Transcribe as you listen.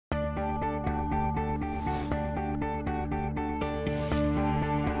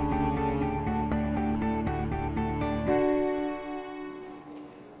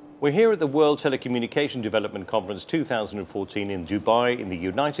We're here at the World Telecommunication Development Conference 2014 in Dubai in the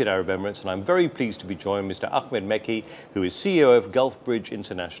United Arab Emirates, and I'm very pleased to be joined by Mr. Ahmed Mekky, who is CEO of Gulf Bridge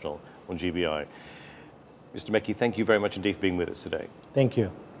International on GBI. Mr. Mekky, thank you very much indeed for being with us today. Thank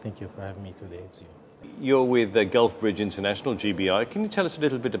you. Thank you for having me today. You're with Gulf Bridge International, GBI. Can you tell us a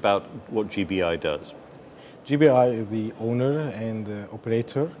little bit about what GBI does? GBI is the owner and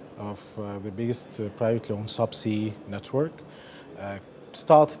operator of the biggest privately owned subsea network.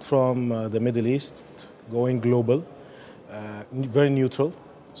 Started from the Middle East, going global, very neutral.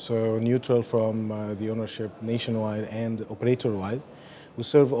 So neutral from the ownership nationwide and operator-wise. We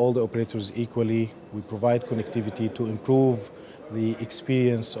serve all the operators equally. We provide connectivity to improve the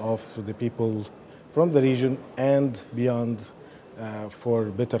experience of the people from the region and beyond for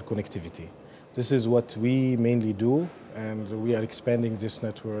better connectivity. This is what we mainly do, and we are expanding this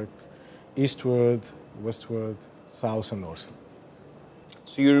network eastward, westward, south and north.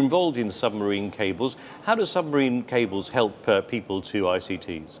 So you're involved in submarine cables. How do submarine cables help people to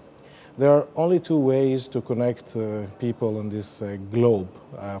ICTs? There are only two ways to connect people on this globe,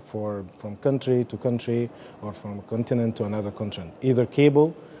 from country to country or from a continent to another continent, either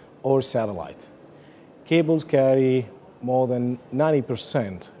cable or satellite. Cables carry more than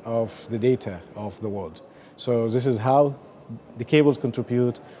 90% of the data of the world. So this is how the cables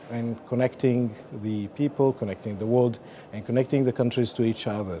contribute in connecting the people, connecting the world, and connecting the countries to each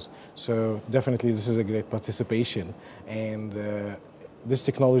other. So definitely this is a great participation, and this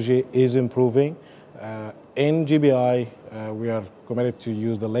technology is improving. In GBI, we are committed to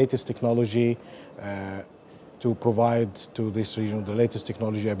use the latest technology to provide to this region the latest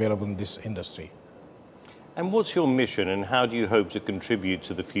technology available in this industry. And what's your mission, and how do you hope to contribute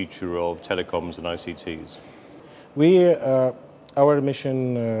to the future of telecoms and ICTs? Our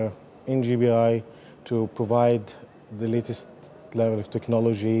mission in GBI to provide the latest level of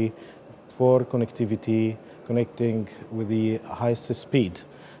technology for connectivity, connecting with the highest speed.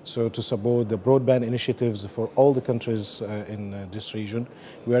 So to support the broadband initiatives for all the countries in this region.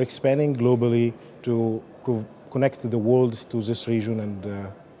 We are expanding globally to connect the world to this region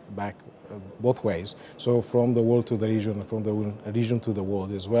and back both ways. So from the world to the region, and from the region to the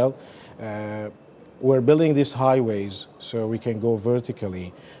world as well. We're building these highways so we can go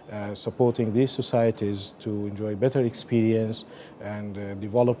vertically, supporting these societies to enjoy better experience and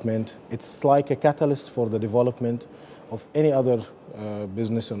development. It's like a catalyst for the development of any other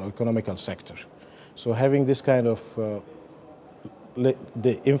business and economical sector. So having this kind of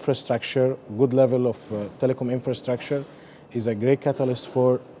the infrastructure, good level of telecom infrastructure, is a great catalyst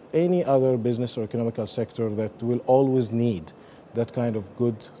for any other business or economical sector that will always need that kind of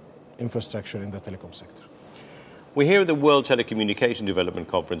good infrastructure in the telecom sector. We're here at the World Telecommunication Development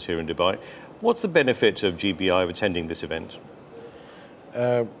Conference here in Dubai. What's the benefit of GBI of attending this event?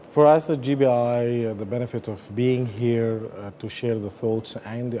 For us at GBI, the benefit of being here to share the thoughts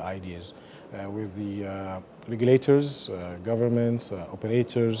and the ideas with the regulators, governments,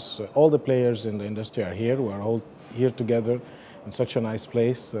 operators, all the players in the industry are here. We are all here together in such a nice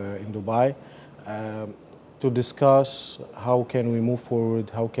place in Dubai. To discuss how can we move forward,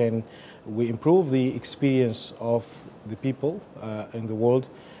 how can we improve the experience of the people in the world,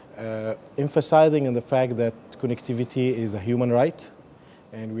 emphasizing on the fact that connectivity is a human right,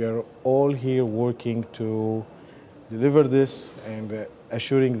 and we are all here working to deliver this and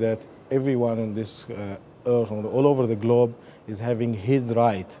assuring that everyone on this earth, all over the globe, is having his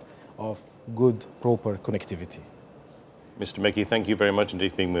right of good, proper connectivity. Mr. Mekky, thank you very much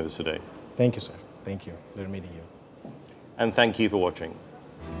indeed for being with us today. Thank you, sir. Thank you. We're meeting you. And thank you for watching.